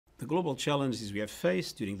The global challenges we have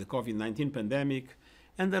faced during the COVID-19 pandemic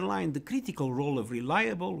underline the critical role of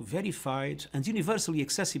reliable, verified, and universally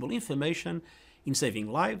accessible information in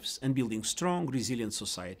saving lives and building strong, resilient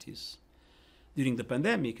societies. During the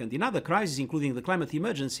pandemic and in other crises, including the climate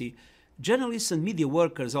emergency, journalists and media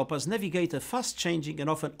workers help us navigate a fast-changing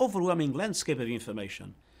and often overwhelming landscape of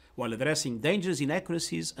information, while addressing dangerous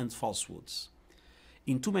inaccuracies and falsehoods.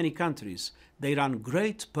 In too many countries, they run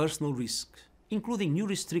great personal risk, including new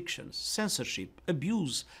restrictions, censorship,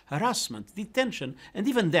 abuse, harassment, detention, and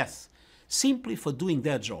even death, simply for doing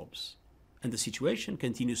their jobs. And the situation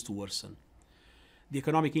continues to worsen. The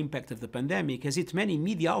economic impact of the pandemic has hit many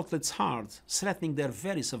media outlets hard, threatening their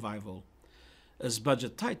very survival. As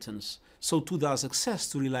budget tightens, so too does access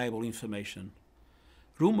to reliable information.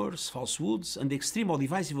 Rumors, falsehoods, and extreme or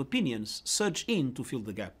divisive opinions surge in to fill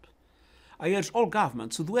the gap. I urge all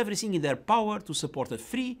governments to do everything in their power to support a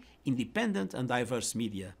free, independent, and diverse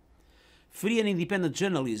media. Free and independent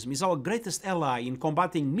journalism is our greatest ally in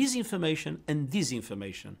combating misinformation and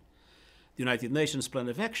disinformation. The United Nations Plan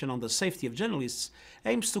of Action on the Safety of Journalists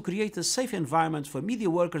aims to create a safe environment for media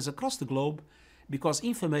workers across the globe because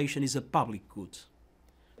information is a public good.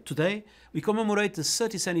 Today, we commemorate the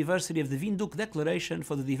 30th anniversary of the Windhoek Declaration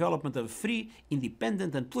for the Development of a Free,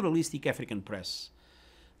 Independent and Pluralistic African Press.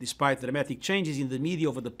 Despite dramatic changes in the media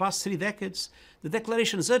over the past 3 decades, the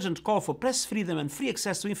Declaration's urgent call for press freedom and free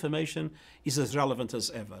access to information is as relevant as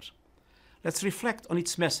ever. Let's reflect on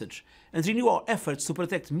its message and renew our efforts to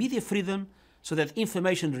protect media freedom so that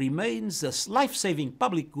information remains a life-saving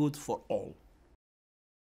public good for all.